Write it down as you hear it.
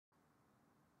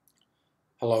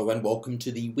Hello and welcome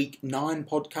to the Week 9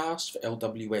 podcast for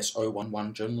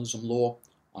LWS011 Journalism Law.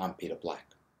 I'm Peter Black.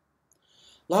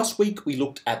 Last week we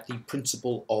looked at the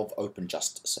principle of open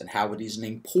justice and how it is an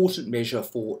important measure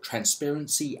for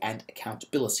transparency and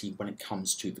accountability when it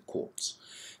comes to the courts.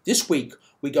 This week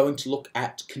we're going to look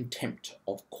at contempt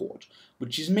of court,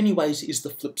 which in many ways is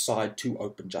the flip side to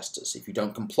open justice. If you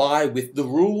don't comply with the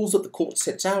rules that the court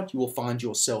sets out, you will find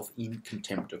yourself in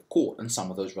contempt of court, and some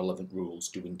of those relevant rules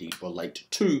do indeed relate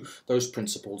to those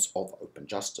principles of open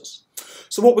justice.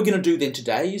 So what we're going to do then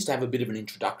today is to have a bit of an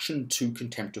introduction to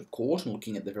contempt of court and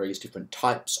looking at the various different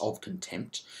types of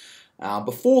contempt,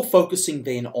 before focusing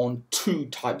then on two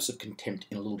types of contempt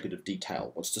in a little bit of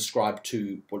detail. What's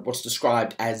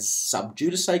described as sub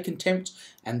judice contempt,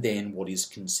 and then what is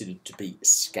considered to be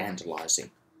scandalizing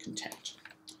contempt.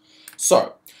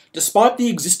 So, despite the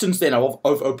existence then of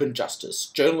open justice,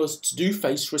 journalists do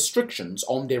face restrictions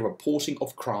on their reporting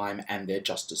of crime and their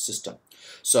justice system.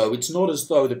 So it's not as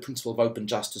though the principle of open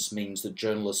justice means that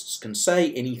journalists can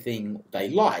say anything they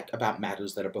like about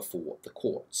matters that are before the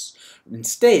courts.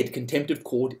 Instead, contempt of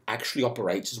court actually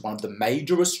operates as one of the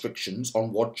major restrictions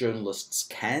on what journalists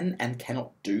can and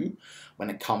cannot do when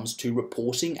it comes to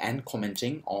reporting and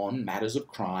commenting on matters of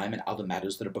crime and other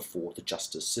matters that are before the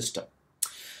justice system.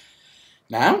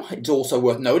 Now, it's also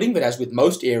worth noting that as with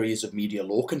most areas of media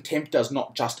law, contempt does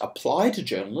not just apply to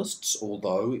journalists,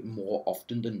 although more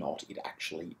often than not it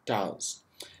actually does.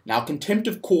 Now, contempt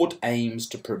of court aims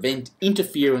to prevent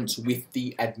interference with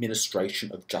the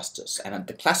administration of justice, and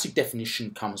the classic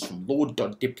definition comes from Lord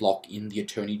Diplock in the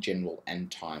Attorney General and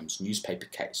Times newspaper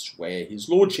case, where his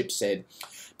lordship said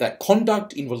that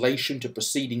conduct in relation to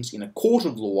proceedings in a court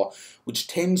of law which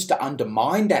tends to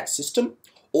undermine that system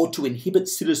or to inhibit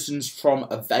citizens from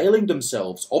availing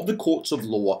themselves of the courts of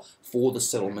law for the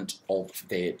settlement of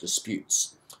their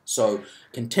disputes. So,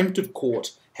 contempt of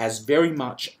court has very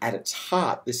much at its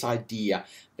heart this idea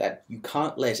that you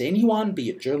can't let anyone, be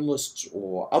it journalists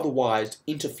or otherwise,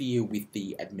 interfere with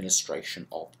the administration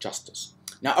of justice.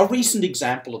 Now, a recent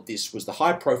example of this was the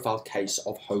high-profile case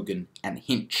of Hogan and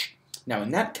Hinch. Now,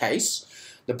 in that case,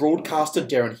 the broadcaster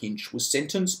Darren Hinch was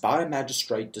sentenced by a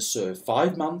magistrate to serve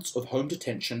 5 months of home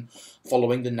detention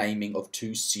following the naming of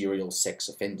 2 serial sex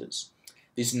offenders.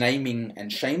 This naming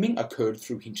and shaming occurred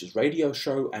through Hinch's radio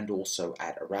show and also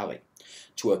at a rally.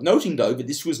 It's worth noting, though, that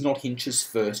this was not Hinch's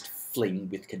first fling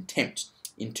with contempt.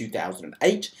 In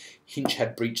 2008, Hinch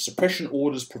had breached suppression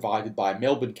orders provided by a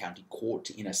Melbourne County Court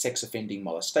in a sex offending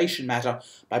molestation matter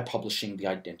by publishing the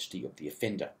identity of the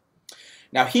offender.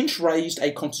 Now, Hinch raised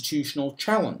a constitutional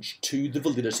challenge to the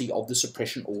validity of the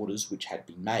suppression orders which had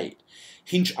been made.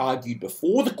 Hinch argued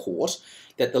before the court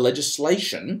that the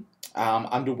legislation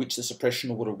under which the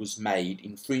suppression order was made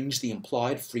infringed the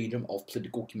implied freedom of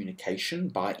political communication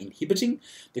by inhibiting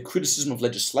the criticism of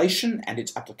legislation and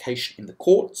its application in the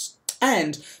courts,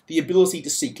 and the ability to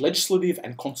seek legislative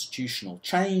and constitutional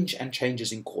change and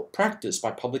changes in court practice by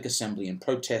public assembly and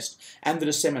protest, and the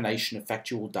dissemination of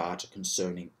factual data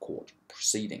concerning court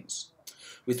proceedings.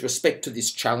 With respect to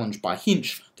this challenge by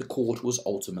Hinch, the court was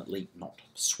ultimately not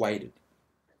persuaded.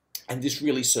 And this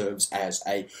really serves as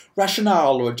a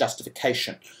rationale or a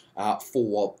justification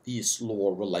for this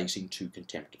law relating to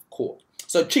contempt of court.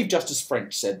 So Chief Justice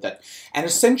French said that an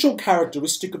essential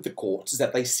characteristic of the courts is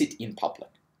that they sit in public.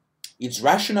 Its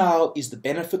rationale is the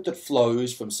benefit that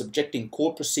flows from subjecting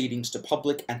court proceedings to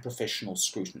public and professional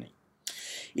scrutiny.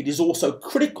 It is also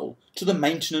critical to the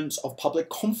maintenance of public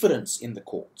confidence in the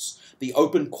courts. The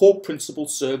open court principle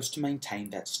serves to maintain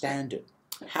that standard.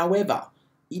 However,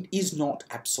 it is not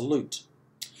absolute.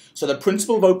 So the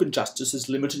principle of open justice is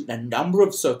limited in a number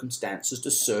of circumstances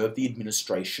to serve the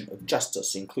administration of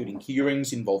justice, including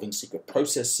hearings involving secret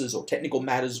processes or technical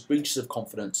matters, breaches of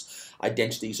confidence,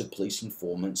 identities of police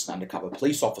informants and undercover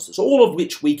police officers, all of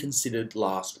which we considered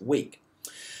last week.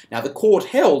 Now, the court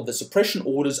held that suppression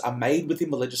orders are made within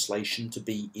the legislation to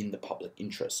be in the public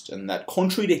interest, and that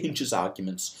contrary to Hinch's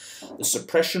arguments, the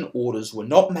suppression orders were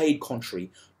not made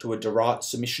contrary to a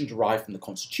submission derived from the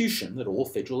Constitution that all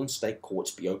federal and state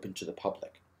courts be open to the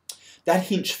public. That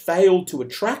Hinch failed to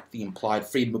attract the implied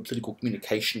freedom of political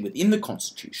communication within the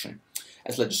Constitution,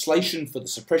 as legislation for the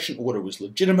suppression order was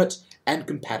legitimate and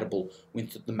compatible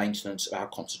with the maintenance of our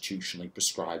constitutionally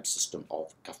prescribed system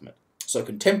of government. So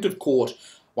contempt of court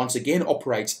once again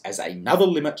operates as another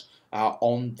limit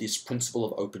on this principle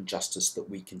of open justice that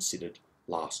we considered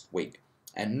last week.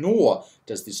 And nor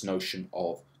does this notion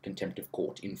of contempt of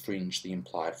court infringe the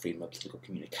implied freedom of political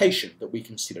communication that we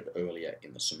considered earlier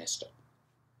in the semester.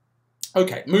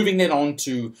 Okay, moving then on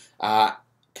to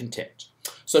contempt.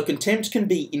 So contempt can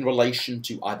be in relation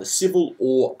to either civil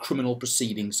or criminal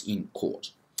proceedings in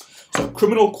court. So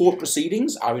criminal court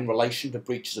proceedings are in relation to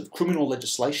breaches of criminal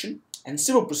legislation, and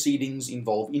civil proceedings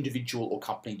involve individual or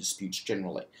company disputes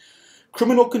generally.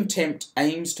 Criminal contempt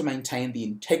aims to maintain the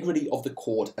integrity of the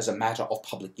court as a matter of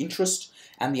public interest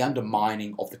and the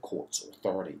undermining of the court's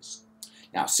authorities.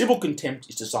 Now, civil contempt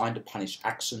is designed to punish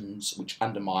actions which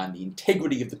undermine the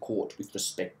integrity of the court with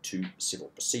respect to civil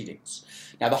proceedings.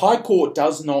 Now, the High Court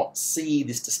does not see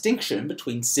this distinction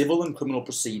between civil and criminal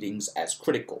proceedings as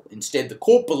critical. Instead, the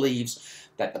court believes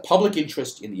that the public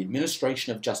interest in the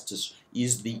administration of justice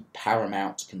is the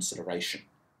paramount consideration.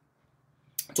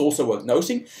 It's also worth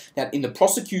noting that in the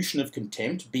prosecution of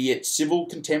contempt, be it civil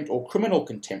contempt or criminal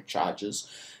contempt charges,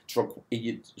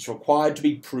 it's required to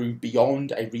be proved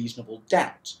beyond a reasonable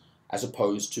doubt, as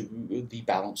opposed to the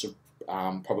balance of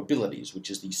probabilities, which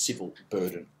is the civil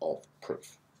burden of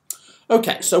proof.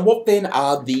 Okay, so what then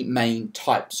are the main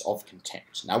types of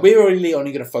contempt? Now, we're really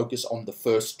only going to focus on the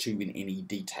first two in any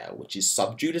detail, which is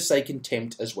sub judice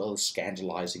contempt as well as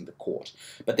scandalizing the court.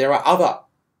 But there are other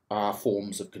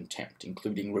forms of contempt,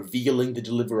 including revealing the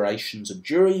deliberations of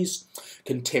juries,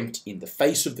 contempt in the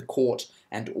face of the court,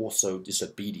 and also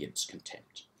disobedience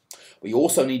contempt. We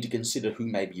also need to consider who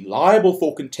may be liable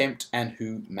for contempt and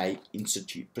who may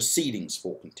institute proceedings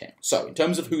for contempt. So, in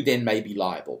terms of who then may be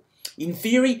liable, in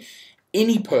theory,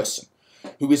 any person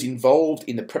who is involved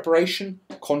in the preparation,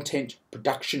 content,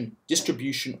 production,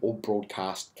 distribution, or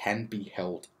broadcast can be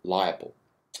held liable.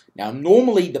 Now,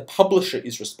 normally the publisher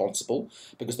is responsible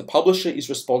because the publisher is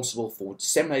responsible for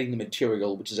disseminating the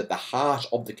material which is at the heart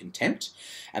of the contempt,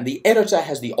 and the editor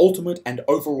has the ultimate and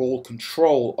overall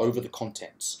control over the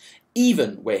contents,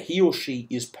 even where he or she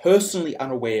is personally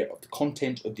unaware of the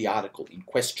content of the article in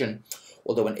question,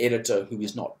 although an editor who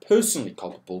is not personally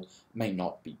culpable may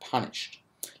not be punished.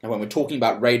 Now, when we're talking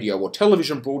about radio or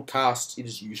television broadcasts, it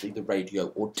is usually the radio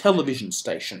or television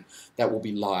station that will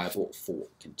be liable for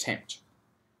contempt,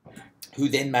 who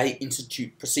then may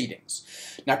institute proceedings.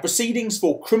 Now, proceedings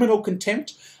for criminal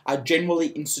contempt are generally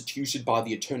instituted by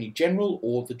the Attorney General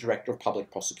or the Director of Public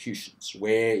Prosecutions,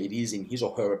 where it is in his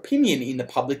or her opinion in the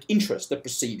public interest that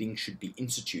proceedings should be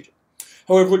instituted.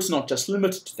 However, it's not just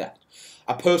limited to that.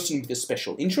 A person with a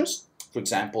special interest, for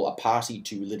example, a party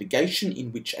to litigation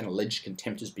in which an alleged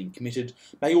contempt has been committed,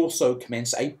 may also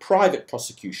commence a private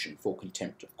prosecution for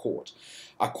contempt of court.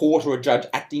 A court or a judge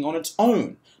acting on its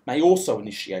own may also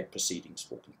initiate proceedings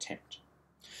for contempt.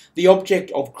 The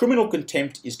object of criminal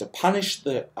contempt is to punish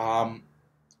the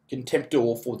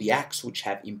contemptor for the acts which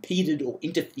have impeded or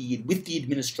interfered with the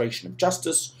administration of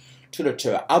justice, to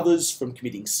deter others from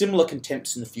committing similar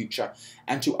contempts in the future,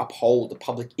 and to uphold the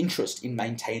public interest in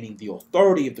maintaining the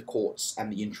authority of the courts and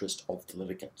the interest of the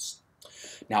litigants.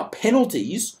 Now,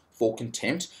 penalties for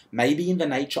contempt may be in the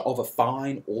nature of a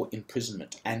fine or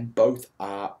imprisonment, and both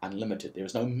are unlimited. There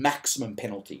is no maximum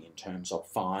penalty in terms of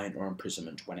fine or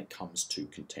imprisonment when it comes to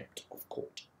contempt of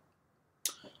court.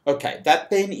 Okay, that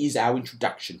then is our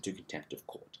introduction to contempt of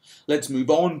court. Let's move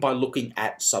on by looking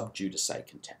at sub judice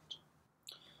contempt.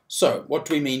 So, what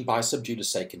do we mean by sub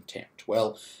judice contempt?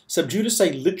 Well, sub judice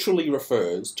literally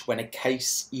refers to when a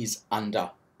case is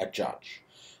under a judge.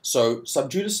 So, sub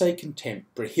judice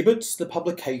contempt prohibits the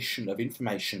publication of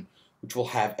information which will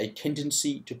have a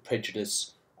tendency to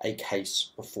prejudice a case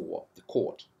before the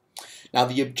court. Now,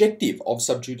 the objective of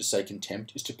sub judice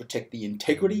contempt is to protect the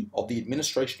integrity of the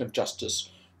administration of justice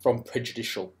from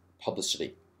prejudicial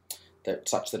publicity,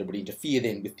 such that it would interfere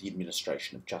then with the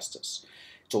administration of justice.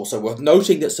 It's also worth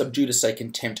noting that sub judice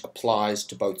contempt applies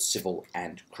to both civil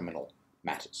and criminal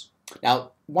matters.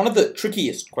 Now, one of the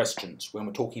trickiest questions when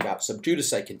we're talking about sub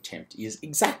judice contempt is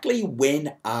exactly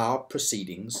when are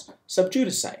proceedings sub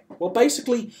judice? Well,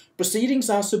 basically, proceedings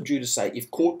are sub judice if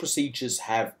court procedures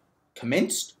have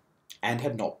commenced and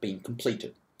have not been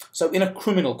completed. So in a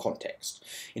criminal context.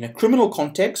 In a criminal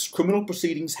context, criminal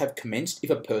proceedings have commenced if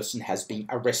a person has been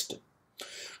arrested.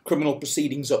 Criminal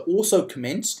proceedings are also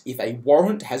commenced if a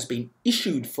warrant has been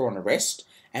issued for an arrest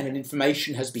and an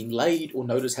information has been laid or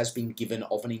notice has been given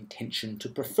of an intention to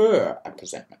prefer a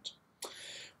presentment.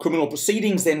 Criminal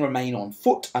proceedings then remain on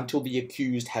foot until the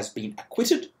accused has been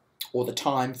acquitted, or the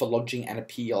time for lodging an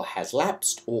appeal has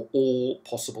lapsed, or all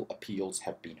possible appeals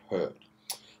have been heard.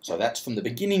 So that's from the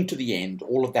beginning to the end.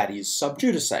 All of that is sub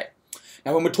judice.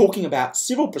 Now, when we're talking about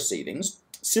civil proceedings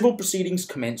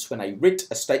commence when a writ,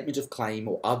 a statement of claim,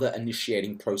 or other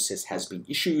initiating process has been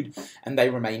issued, and they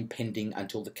remain pending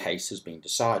until the case has been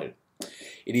decided.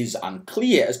 It is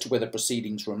unclear as to whether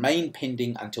proceedings remain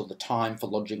pending until the time for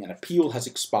lodging an appeal has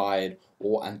expired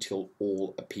or until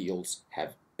all appeals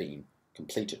have been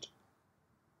completed.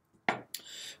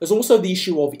 There's also the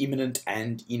issue of imminent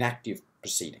and inactive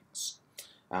proceedings.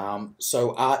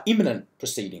 So are imminent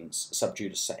proceedings sub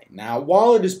judice? Now,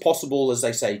 while it is possible, as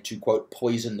they say, to, quote,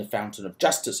 poison the fountain of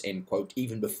justice, end quote,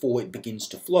 even before it begins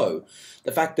to flow,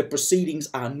 the fact that proceedings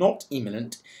are not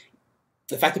imminent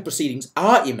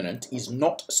is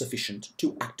not sufficient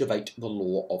to activate the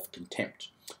law of contempt.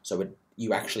 So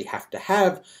you actually have to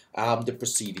have the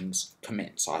proceedings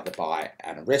commence, either by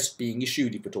an arrest being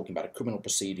issued, if we're talking about a criminal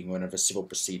proceeding, or in a civil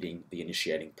proceeding, the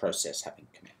initiating process having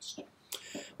commenced.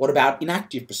 What about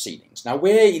inactive proceedings? Now,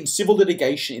 where in civil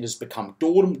litigation it has become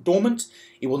dormant,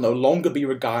 it will no longer be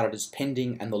regarded as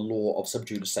pending, and the law of sub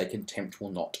judice contempt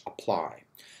will not apply.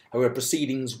 However,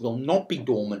 proceedings will not be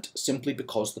dormant simply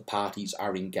because the parties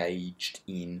are engaged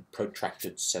in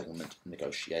protracted settlement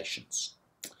negotiations.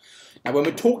 Now, when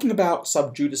we're talking about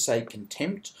sub judice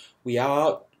contempt, we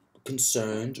are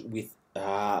concerned with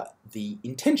the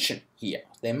intention here.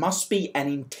 There must be an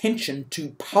intention to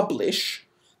publish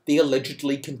the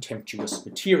allegedly contemptuous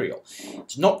material.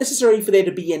 It's not necessary for there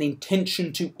to be an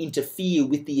intention to interfere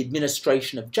with the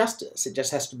administration of justice. It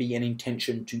just has to be an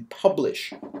intention to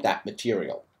publish that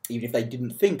material, even if they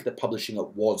didn't think that publishing it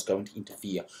was going to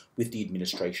interfere with the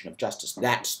administration of justice.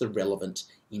 That's the relevant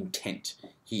intent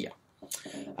here.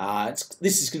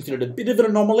 This is considered a bit of an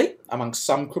anomaly amongst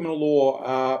some criminal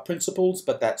law principles,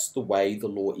 but that's the way the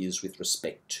law is with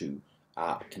respect to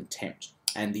contempt.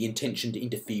 And the intention to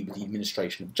interfere with the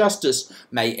administration of justice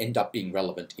may end up being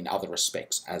relevant in other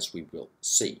respects, as we will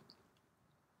see.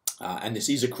 And this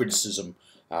is a criticism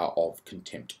of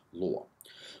contempt law.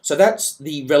 So that's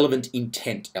the relevant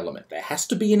intent element. There has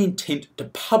to be an intent to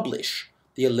publish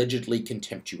the allegedly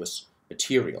contemptuous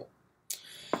material.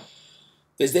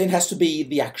 There then has to be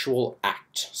the actual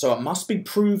act. So it must be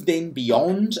proved then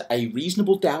beyond a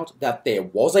reasonable doubt that there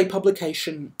was a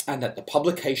publication and that the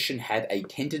publication had a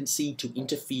tendency to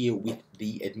interfere with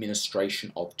the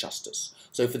administration of justice.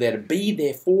 So for there to be,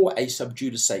 therefore, a sub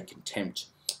judice contempt,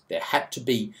 there had to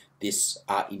be this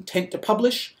intent to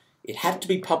publish, it had to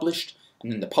be published,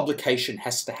 and then the publication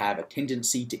has to have a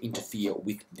tendency to interfere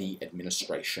with the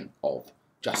administration of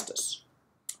justice.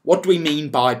 What do we mean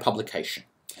by publication?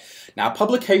 Now,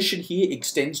 publication here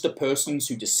extends to persons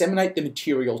who disseminate the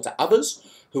material to others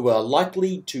who are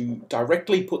likely to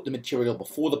directly put the material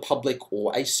before the public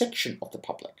or a section of the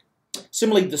public.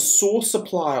 Similarly, the source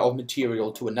supplier of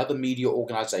material to another media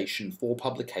organisation for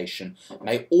publication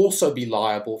may also be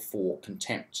liable for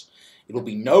contempt. It will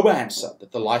be no answer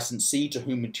that the licensee to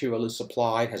whom material is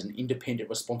supplied has an independent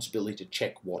responsibility to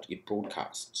check what it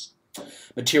broadcasts.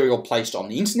 Material placed on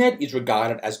the internet is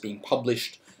regarded as being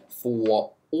published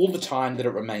for all the time that it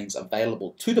remains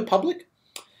available to the public,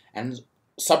 and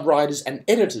subwriters and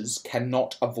editors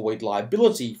cannot avoid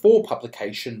liability for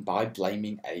publication by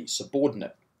blaming a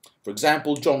subordinate. For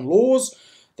example, John Laws,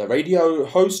 the radio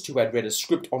host who had read a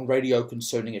script on radio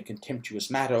concerning a contemptuous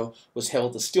matter, was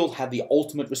held to still have the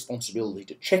ultimate responsibility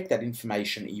to check that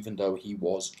information even though he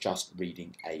was just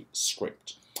reading a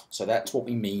script. So that's what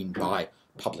we mean by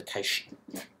publication.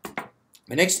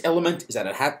 The next element is that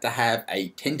it had to have a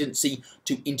tendency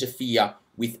to interfere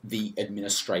with the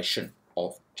administration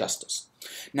of justice.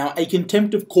 Now, a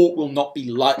contempt of court will not be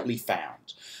lightly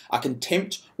found. A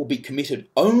contempt will be committed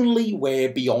only where,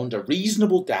 beyond a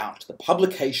reasonable doubt, the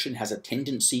publication has a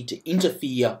tendency to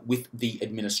interfere with the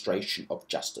administration of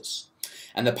justice.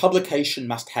 And the publication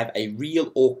must have a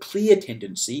real or clear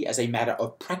tendency, as a matter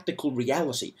of practical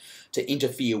reality, to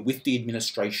interfere with the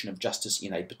administration of justice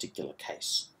in a particular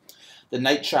case. The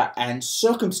nature and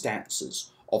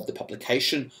circumstances of the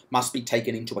publication must be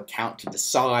taken into account to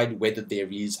decide whether there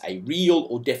is a real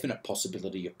or definite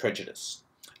possibility of prejudice.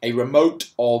 A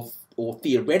remote or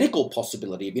theoretical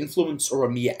possibility of influence or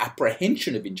a mere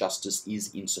apprehension of injustice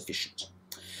is insufficient.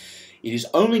 It is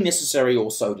only necessary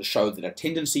also to show that a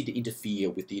tendency to interfere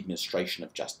with the administration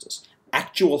of justice,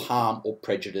 actual harm or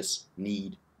prejudice,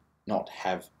 need not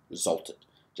have resulted,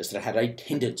 just that it had a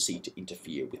tendency to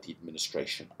interfere with the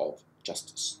administration of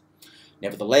justice.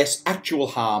 Nevertheless, actual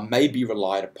harm may be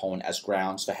relied upon as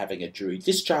grounds for having a jury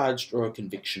discharged or a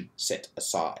conviction set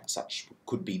aside. Such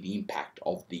could be the impact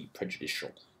of the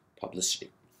prejudicial publicity.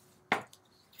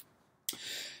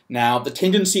 Now, the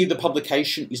tendency of the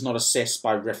publication is not assessed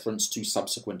by reference to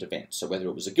subsequent events. So whether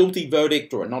it was a guilty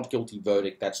verdict or a not guilty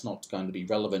verdict, that's not going to be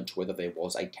relevant to whether there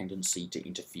was a tendency to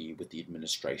interfere with the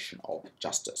administration of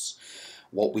justice.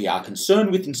 What we are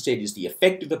concerned with instead is the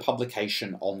effect of the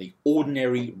publication on the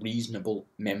ordinary, reasonable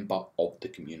member of the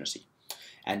community.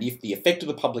 and if the effect of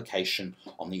the publication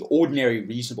on the ordinary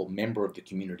reasonable member of the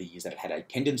community is that it had a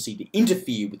tendency to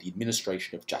interfere with the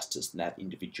administration of justice, then that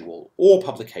individual or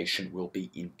publication will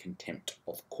be in contempt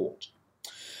of court.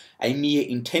 A mere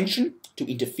intention to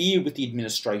interfere with the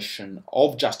administration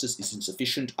of justice is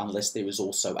insufficient unless there is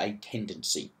also a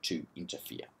tendency to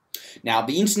interfere. Now,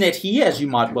 the internet here, as you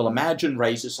might well imagine,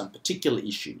 raises some particular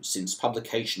issues. Since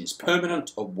publication is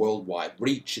permanent, of worldwide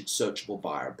reach, it's searchable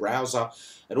via a browser.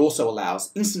 It also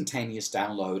allows instantaneous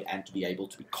download and to be able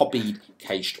to be copied,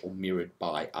 cached, or mirrored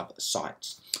by other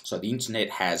sites. So the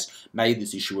internet has made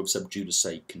this issue of sub judice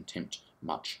contempt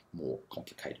much more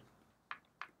complicated.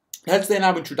 That's then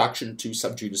our introduction to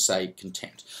sub judice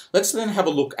contempt. Let's then have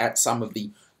a look at some of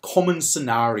the common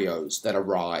scenarios that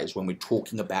arise when we're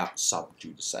talking about sub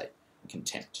judice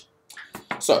contempt.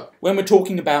 So, when we're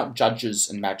talking about judges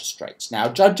and magistrates, now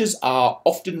judges are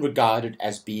often regarded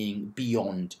as being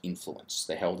beyond influence.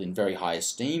 They're held in very high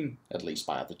esteem, at least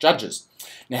by other judges.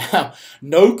 Now,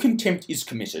 no contempt is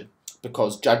committed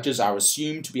because judges are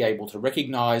assumed to be able to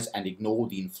recognise and ignore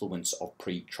the influence of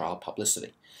pre-trial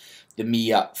publicity. The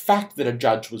mere fact that a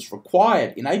judge was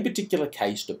required in a particular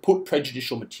case to put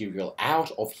prejudicial material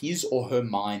out of his or her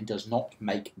mind does not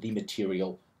make the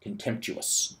material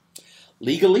contemptuous.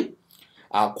 Legally,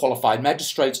 qualified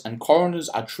magistrates and coroners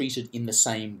are treated in the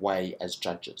same way as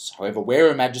judges. However,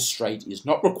 where a magistrate is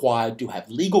not required to have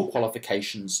legal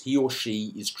qualifications, he or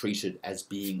she is treated as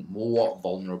being more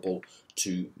vulnerable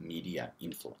to media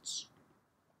influence.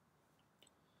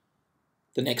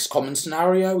 The next common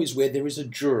scenario is where there is a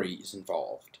jury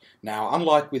involved. Now,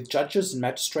 unlike with judges and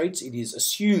magistrates, it is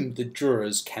assumed that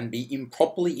jurors can be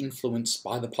improperly influenced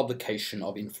by the publication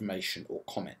of information or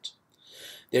comment.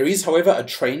 There is, however, a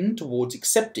trend towards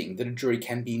accepting that a jury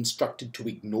can be instructed to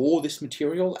ignore this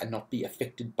material and not be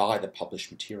affected by the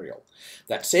published material.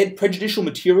 That said, prejudicial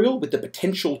material with the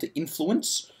potential to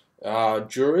influence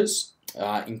jurors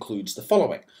includes the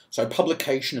following. So,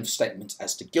 publication of statements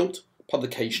as to guilt,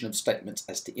 publication of statements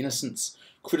as to innocence,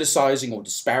 criticising or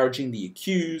disparaging the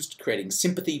accused, creating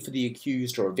sympathy for the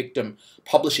accused or a victim,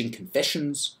 publishing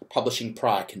confessions, publishing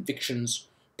prior convictions,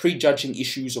 prejudging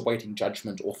issues awaiting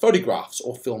judgment, or photographs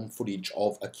or film footage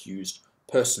of accused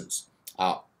persons.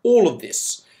 All of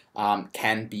this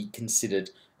can be considered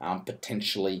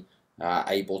potentially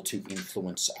able to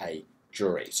influence a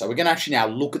jury. So we're going to actually now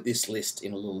look at this list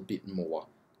in a little bit more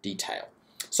detail.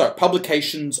 So,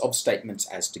 publications of statements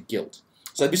as to guilt.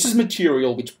 So this is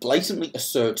material which blatantly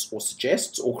asserts or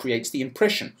suggests or creates the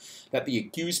impression that the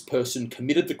accused person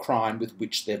committed the crime with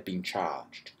which they've been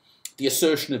charged. The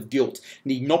assertion of guilt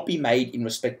need not be made in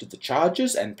respect of the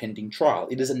charges and pending trial.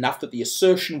 It is enough that the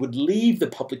assertion would leave the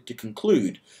public to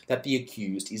conclude that the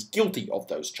accused is guilty of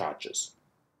those charges.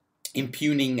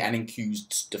 Impugning an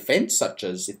accused's defence, such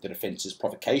as if the defence is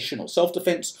provocation or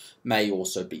self-defence, may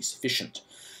also be sufficient.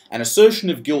 An assertion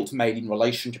of guilt made in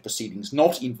relation to proceedings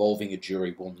not involving a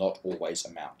jury will not always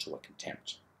amount to a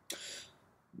contempt.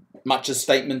 Much as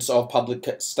statements of public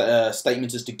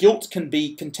statements as to guilt can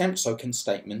be contempt, so can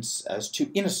statements as to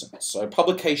innocence. So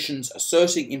publications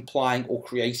asserting, implying, or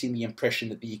creating the impression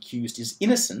that the accused is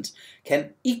innocent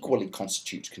can equally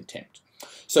constitute contempt.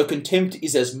 So contempt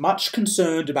is as much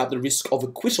concerned about the risk of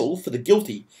acquittal for the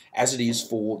guilty as it is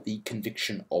for the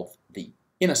conviction of the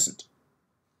innocent.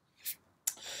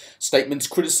 Statements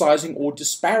criticising or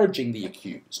disparaging the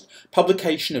accused.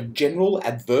 Publication of general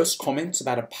adverse comments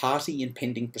about a party in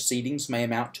pending proceedings may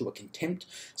amount to a contempt,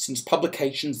 since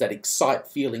publications that excite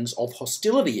feelings of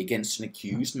hostility against an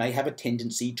accused may have a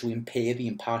tendency to impair the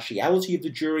impartiality of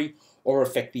the jury or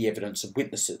affect the evidence of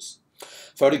witnesses.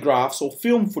 Photographs or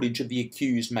film footage of the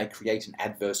accused may create an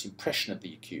adverse impression of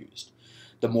the accused.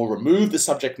 The more removed the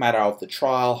subject matter of the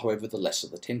trial, however, the lesser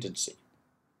the tendency.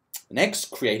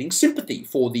 Next, creating sympathy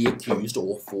for the accused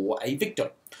or for a victim.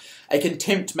 A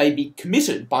contempt may be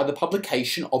committed by the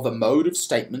publication of a mode of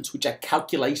statements which are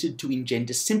calculated to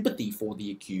engender sympathy for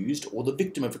the accused or the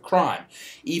victim of a crime,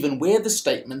 even where the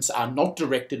statements are not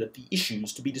directed at the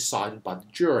issues to be decided by the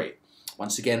jury.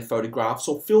 Once again, photographs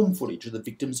or film footage of the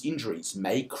victim's injuries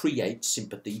may create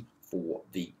sympathy for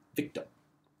the victim.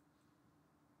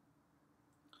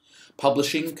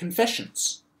 Publishing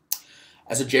confessions.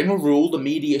 As a general rule, the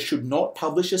media should not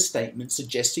publish a statement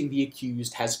suggesting the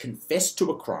accused has confessed to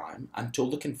a crime until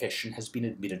the confession has been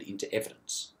admitted into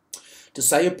evidence. To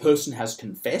say a person has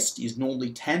confessed is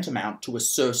normally tantamount to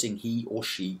asserting he or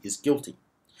she is guilty.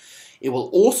 It will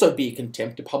also be a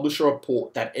contempt to publish a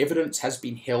report that evidence has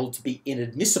been held to be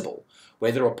inadmissible,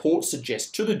 where the report suggests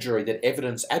to the jury that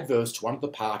evidence adverse to one of the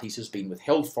parties has been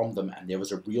withheld from them and there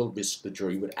was a real risk the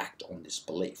jury would act on this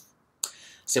belief.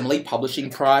 Similarly, publishing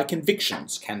prior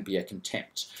convictions can be a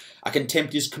contempt. A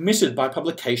contempt is committed by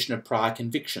publication of prior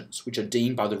convictions, which are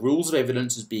deemed by the rules of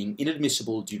evidence as being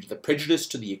inadmissible due to the prejudice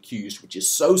to the accused, which is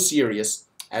so serious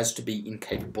as to be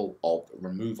incapable of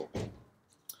removal.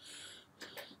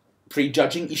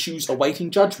 Prejudging issues awaiting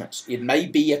judgment. It may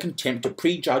be a contempt to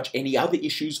prejudge any other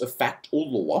issues of fact or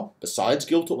law, besides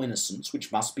guilt or innocence,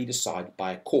 which must be decided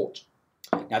by a court.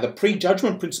 Now, the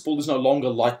prejudgment principle is no longer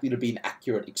likely to be an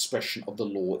accurate expression of the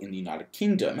law in the United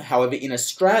Kingdom. However, in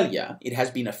Australia, it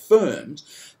has been affirmed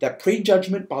that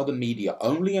prejudgment by the media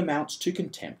only amounts to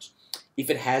contempt if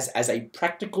it has as a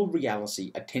practical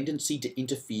reality a tendency to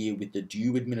interfere with the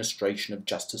due administration of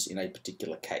justice in a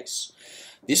particular case.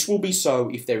 This will be so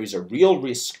if there is a real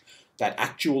risk that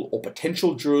actual or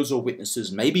potential jurors or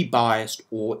witnesses may be biased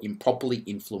or improperly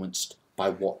influenced by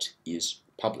what is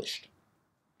published.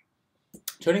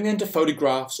 Turning then to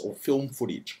photographs or film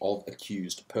footage of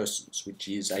accused persons, which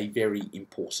is a very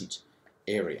important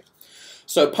area.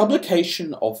 So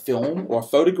publication of film or a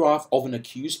photograph of an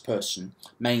accused person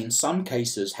may in some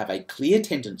cases have a clear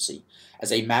tendency,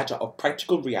 as a matter of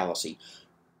practical reality,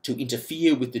 to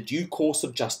interfere with the due course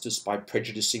of justice by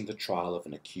prejudicing the trial of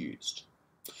an accused.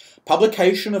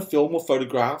 Publication of film or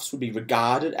photographs would be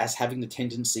regarded as having the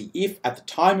tendency if, at the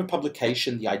time of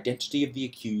publication, the identity of the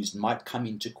accused might come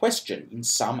into question in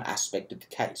some aspect of the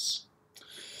case.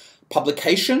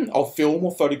 Publication of film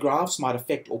or photographs might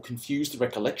affect or confuse the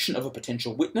recollection of a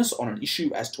potential witness on an issue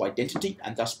as to identity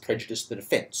and thus prejudice the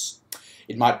defence.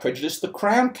 It might prejudice the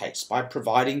Crown case by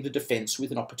providing the defence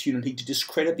with an opportunity to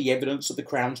discredit the evidence of the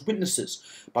Crown's witnesses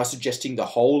by suggesting the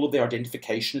whole of the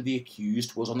identification of the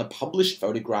accused was on the published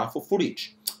photograph or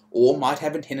footage, or might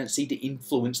have a tendency to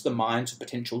influence the minds of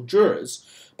potential jurors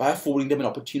by affording them an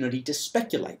opportunity to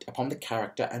speculate upon the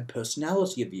character and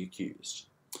personality of the accused.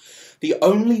 The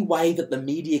only way that the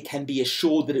media can be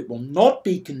assured that it will not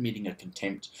be committing a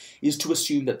contempt is to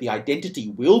assume that the identity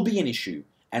will be an issue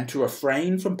and to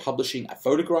refrain from publishing a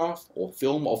photograph or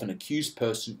film of an accused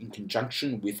person in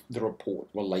conjunction with the report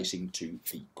relating to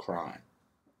the crime.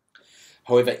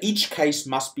 However, each case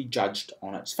must be judged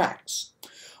on its facts.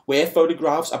 Where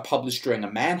photographs are published during a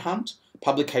manhunt,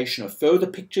 publication of further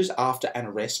pictures after an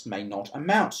arrest may not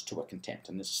amount to a contempt,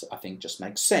 and this, I think, just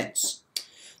makes sense.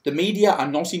 The media are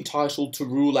not entitled to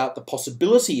rule out the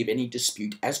possibility of any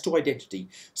dispute as to identity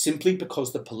simply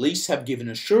because the police have given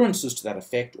assurances to that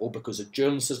effect or because a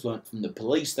journalist has learnt from the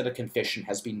police that a confession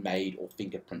has been made or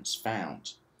fingerprints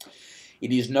found.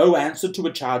 It is no answer to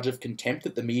a charge of contempt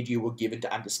that the media were given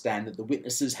to understand that the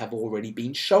witnesses have already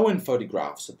been shown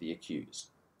photographs of the accused.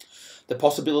 The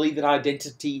possibility that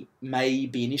identity may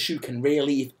be an issue can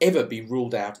rarely, if ever, be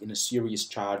ruled out in a serious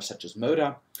charge such as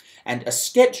murder, and a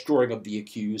sketch drawing of the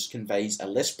accused conveys a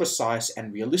less precise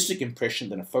and realistic impression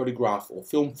than a photograph or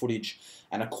film footage,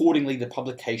 and accordingly the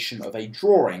publication of a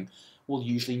drawing will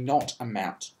usually not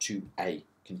amount to a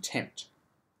contempt.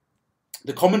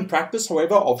 The common practice,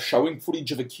 however, of showing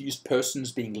footage of accused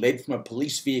persons being led from a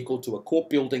police vehicle to a court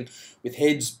building with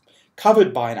heads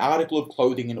covered by an article of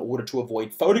clothing in order to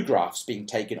avoid photographs being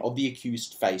taken of the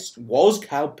accused's face was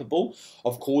capable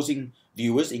of causing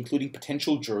viewers, including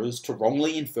potential jurors, to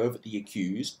wrongly infer that the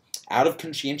accused, out of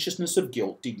conscientiousness of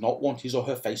guilt, did not want his or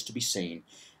her face to be seen,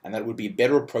 and that it would be a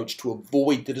better approach to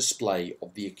avoid the display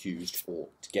of the accused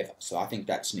altogether. So I think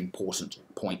that's an important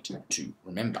point to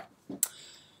remember.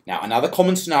 Now, another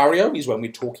common scenario is when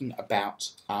we're talking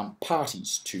about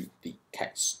parties to the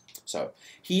case. So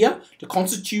here, to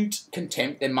constitute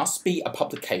contempt, there must be a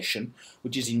publication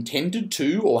which is intended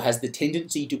to or has the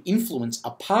tendency to influence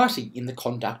a party in the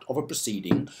conduct of a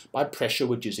proceeding by pressure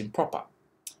which is improper.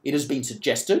 It has been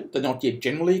suggested, though not yet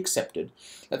generally accepted,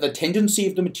 that the tendency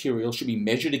of the material should be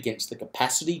measured against the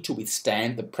capacity to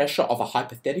withstand the pressure of a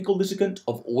hypothetical litigant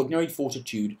of ordinary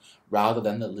fortitude rather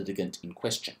than the litigant in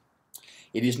question.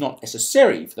 It is not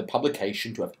necessary for the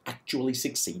publication to have actually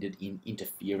succeeded in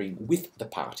interfering with the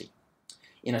party.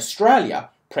 In Australia,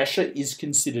 pressure is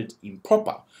considered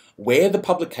improper where the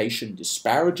publication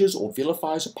disparages or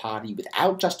vilifies a party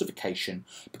without justification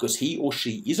because he or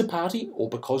she is a party or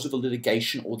because of the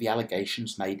litigation or the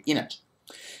allegations made in it.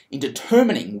 In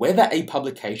determining whether a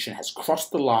publication has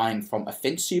crossed the line from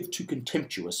offensive to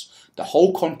contemptuous, the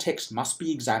whole context must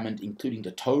be examined, including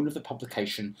the tone of the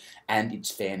publication and its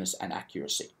fairness and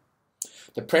accuracy.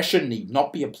 The pressure need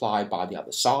not be applied by the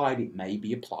other side, it may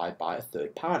be applied by a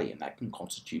third party, and that can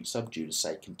constitute sub judice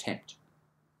contempt.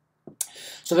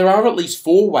 So there are at least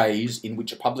 4 ways in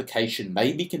which a publication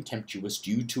may be contemptuous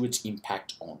due to its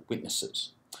impact on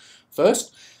witnesses.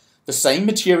 First, The same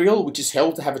material which is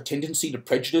held to have a tendency to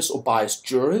prejudice or bias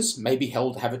jurors may be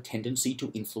held to have a tendency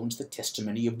to influence the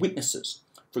testimony of witnesses.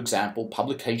 For example,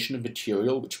 publication of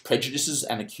material which prejudices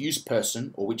an accused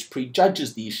person or which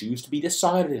prejudges the issues to be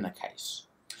decided in a case.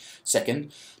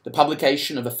 Second, the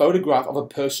publication of a photograph of a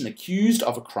person accused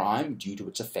of a crime due to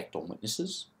its effect on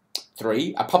witnesses.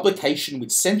 3. A publication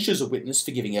which censures a witness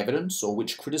for giving evidence or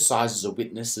which criticises a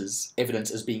witness's evidence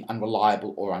as being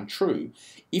unreliable or untrue,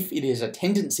 if it has a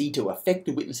tendency to affect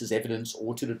the witness's evidence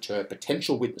or to deter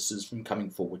potential witnesses from coming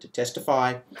forward to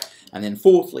testify. And then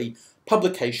fourthly,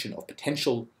 publication of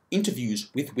potential interviews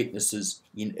with witnesses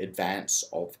in advance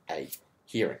of a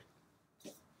hearing.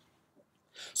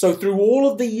 So through all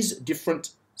of these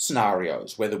different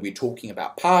scenarios, whether we're talking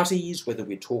about parties, whether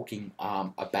we're talking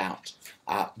about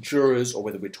jurors, or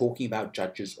whether we're talking about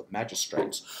judges or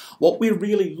magistrates, what we're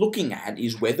really looking at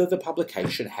is whether the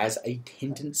publication has a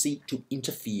tendency to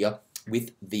interfere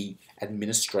with the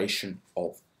administration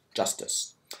of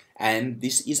justice. And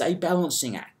this is a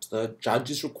balancing act. The judge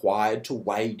is required to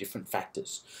weigh different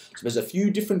factors. So there's a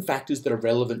few different factors that are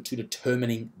relevant to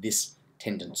determining this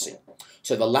tendency.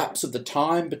 So the lapse of the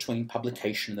time between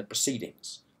publication and the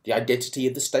proceedings, the identity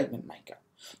of the statement maker,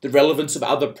 the relevance of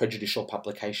other prejudicial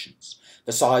publications,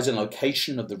 the size and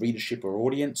location of the readership or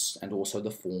audience, and also the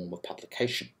form of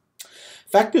publication.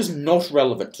 Factors not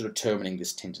relevant to determining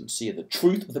this tendency are the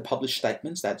truth of the published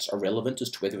statements, that's irrelevant as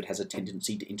to whether it has a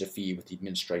tendency to interfere with the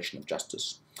administration of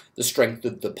justice, the strength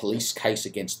of the police case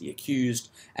against the accused,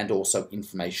 and also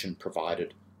information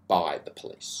provided by the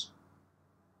police.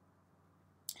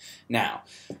 Now,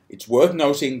 it's worth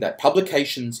noting that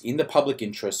publications in the public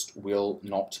interest will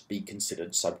not be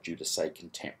considered sub judice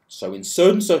contempt. So in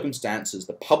certain circumstances,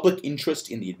 the public interest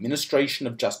in the administration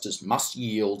of justice must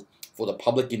yield for the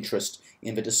public interest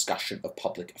in the discussion of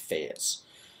public affairs.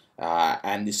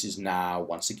 And this is now,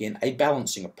 once again, a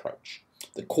balancing approach.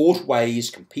 The court weighs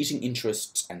competing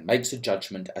interests and makes a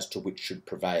judgment as to which should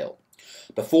prevail.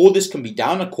 Before this can be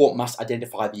done, a court must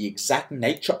identify the exact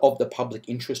nature of the public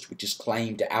interest which is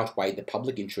claimed to outweigh the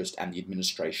public interest and the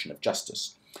administration of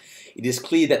justice. It is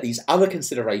clear that these other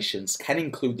considerations can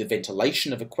include the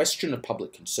ventilation of a question of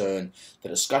public concern, the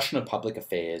discussion of public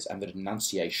affairs, and the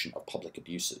denunciation of public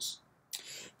abuses.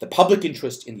 The public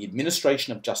interest in the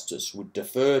administration of justice would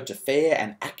defer to fair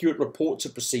and accurate reports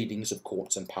of proceedings of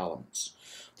courts and parliaments.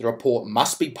 The report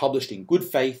must be published in good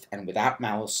faith and without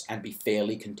malice and be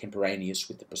fairly contemporaneous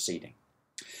with the proceeding.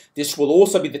 This will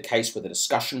also be the case where the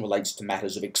discussion relates to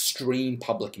matters of extreme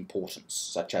public importance,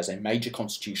 such as a major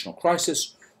constitutional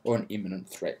crisis or an imminent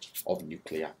threat of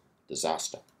nuclear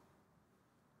disaster.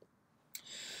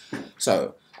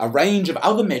 So, a range of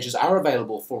other measures are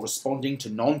available for responding to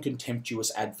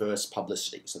non-contemptuous adverse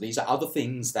publicity. So these are other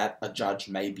things that a judge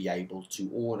may be able to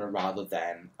order rather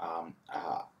than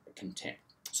contempt.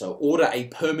 So order a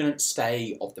permanent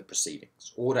stay of the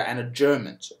proceedings, order an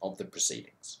adjournment of the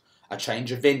proceedings, a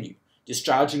change of venue,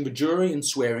 discharging the jury and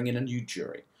swearing in a new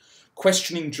jury,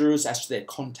 questioning jurors as to their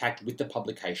contact with the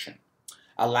publication,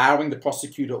 allowing the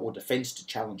prosecutor or defence to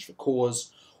challenge the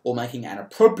cause, or making an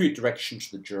appropriate direction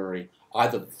to the jury,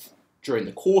 either during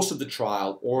the course of the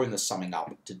trial or in the summing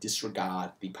up, to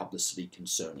disregard the publicity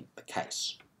concerning the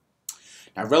case.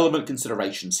 Now, relevant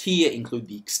considerations here include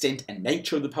the extent and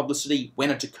nature of the publicity,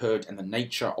 when it occurred, and the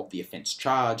nature of the offence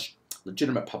charged,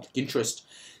 legitimate public interest,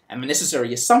 and the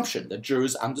necessary assumption that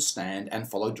jurors understand and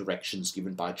follow directions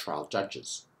given by trial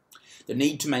judges. The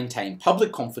need to maintain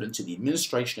public confidence in the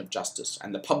administration of justice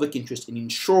and the public interest in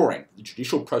ensuring the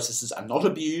judicial processes are not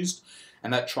abused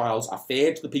and that trials are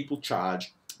fair to the people charged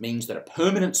means that a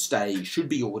permanent stay should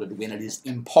be ordered when it is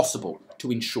impossible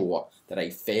to ensure that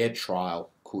a fair trial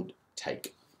could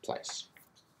take place.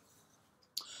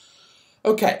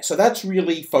 Okay, so that's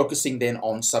really focusing then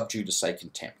on sub judice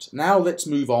contempt. Now let's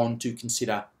move on to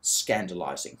consider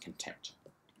scandalising contempt.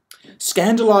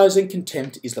 Scandalising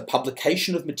contempt is the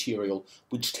publication of material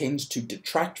which tends to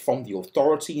detract from the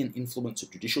authority and influence of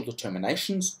judicial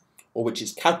determinations, or which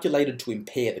is calculated to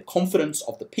impair the confidence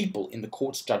of the people in the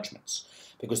court's judgments,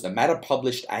 because the matter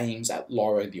published aims at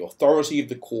lowering the authority of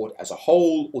the court as a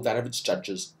whole or that of its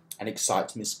judges, and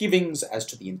excites misgivings as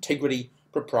to the integrity,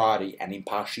 propriety, and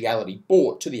impartiality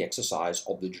brought to the exercise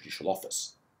of the judicial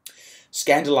office.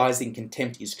 Scandalising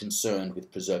contempt is concerned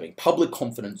with preserving public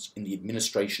confidence in the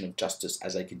administration of justice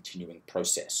as a continuing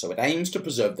process. So it aims to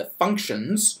preserve the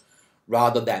functions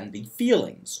rather than the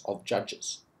feelings of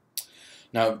judges.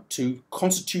 Now, to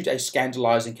constitute a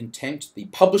scandalising contempt, the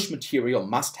published material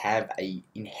must have an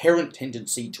inherent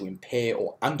tendency to impair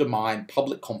or undermine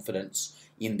public confidence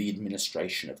in the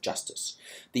administration of justice.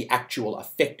 The actual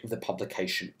effect of the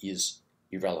publication is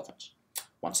irrelevant.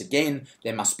 Once again,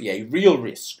 there must be a real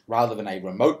risk rather than a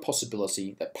remote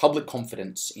possibility that public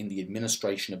confidence in the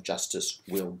administration of justice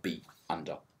will be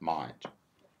undermined.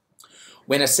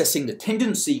 When assessing the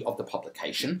tendency of the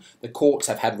publication, the courts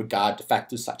have had regard to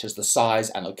factors such as the size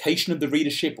and location of the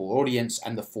readership or audience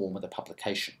and the form of the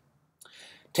publication.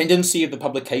 Tendency of the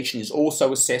publication is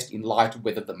also assessed in light of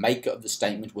whether the maker of the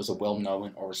statement was a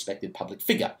well-known or respected public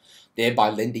figure, thereby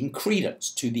lending credence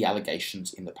to the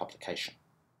allegations in the publication.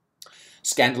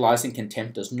 Scandalising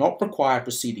contempt does not require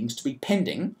proceedings to be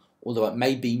pending, although it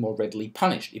may be more readily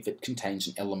punished if it contains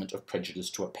an element of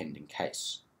prejudice to a pending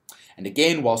case. And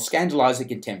again, while scandalising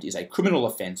contempt is a criminal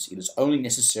offence, it is only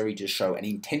necessary to show an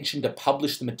intention to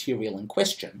publish the material in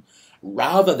question,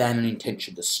 rather than an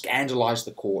intention to scandalise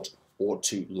the court or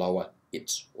to lower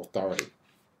its authority.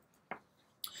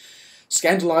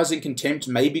 Scandalising contempt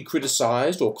may be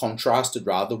criticised, or contrasted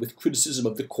rather, with criticism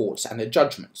of the courts and their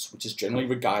judgments, which is generally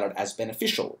regarded as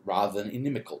beneficial rather than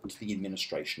inimical to the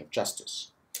administration of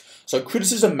justice. So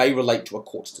criticism may relate to a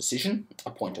court's decision,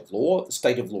 a point of law, the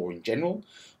state of law in general,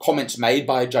 comments made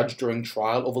by a judge during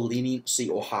trial, or the leniency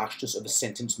or harshness of a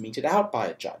sentence meted out by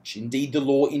a judge. Indeed, the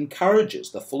law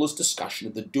encourages the fullest discussion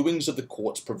of the doings of the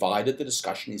courts, provided the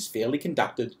discussion is fairly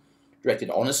conducted, directed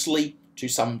honestly to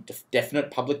some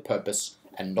definite public purpose,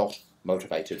 and not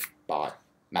motivated by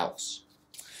malice.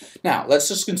 Now, let's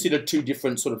just consider two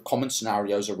different sort of common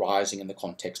scenarios arising in the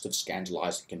context of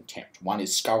scandalising contempt. One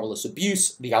is scurrilous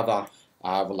abuse, the other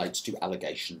relates to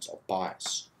allegations of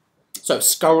bias. So,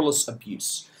 scurrilous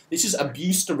abuse. This is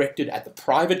abuse directed at the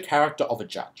private character of a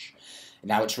judge.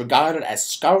 Now, it's regarded as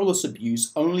scurrilous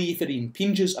abuse only if it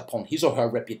impinges upon his or her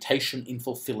reputation in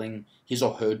fulfilling his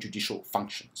or her judicial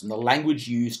functions. And the language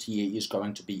used here is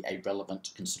going to be a relevant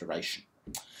consideration.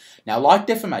 Now, like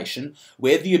defamation,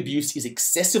 where the abuse is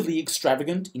excessively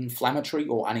extravagant, inflammatory,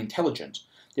 or unintelligent,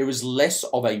 there is less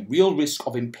of a real risk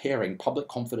of impairing public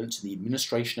confidence in the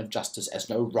administration of justice, as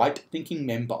no right-thinking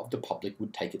member of the public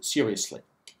would take it seriously.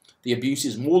 The abuse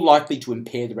is more likely to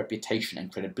impair the reputation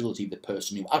and credibility of the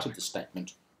person who uttered the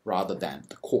statement, rather than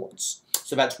the courts.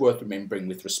 So that's worth remembering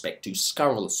with respect to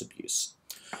scurrilous abuse.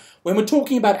 When we're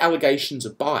talking about allegations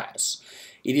of bias,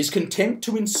 it is contempt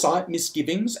to incite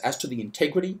misgivings as to the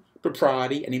integrity,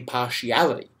 propriety, and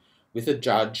impartiality which a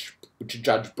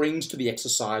judge brings to the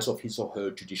exercise of his or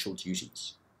her judicial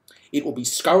duties. It will be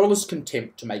scurrilous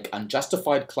contempt to make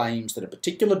unjustified claims that a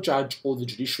particular judge or the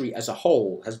judiciary as a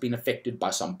whole has been affected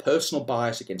by some personal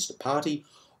bias against a party,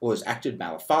 or has acted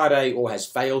mala fide, or has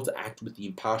failed to act with the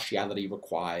impartiality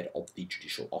required of the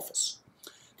judicial office.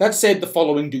 That said, the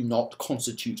following do not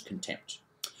constitute contempt: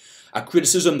 a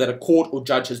criticism that a court or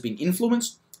judge has been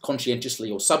influenced,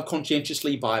 conscientiously or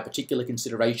subconsciously, by a particular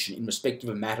consideration in respect of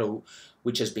a matter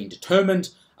which has been determined,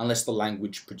 unless the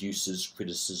language produces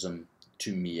criticism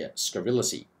to mere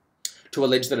scurrility. To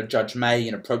allege that a judge may,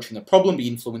 in approaching the problem, be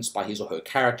influenced by his or her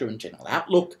character and general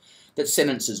outlook, that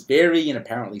sentences vary in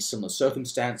apparently similar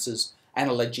circumstances, and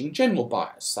alleging general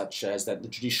bias, such as that the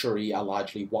judiciary are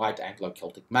largely white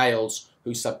Anglo-Celtic males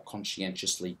who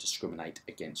subconscientiously discriminate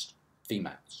against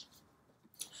females.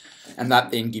 And that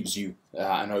then gives you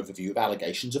an overview of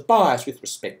allegations of bias with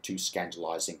respect to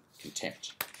scandalising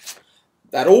contempt.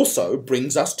 That also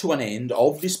brings us to an end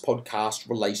of this podcast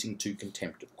relating to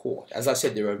contempt of court. As I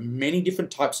said, there are many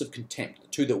different types of contempt. The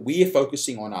two that we are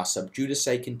focusing on are sub judice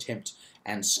contempt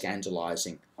and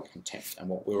scandalising contempt. And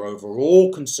what we're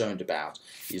overall concerned about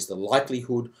is the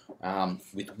likelihood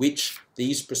with which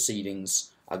these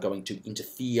proceedings are going to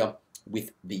interfere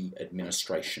with the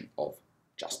administration of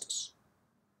justice.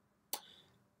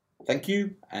 Thank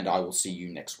you, and I will see you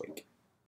next week.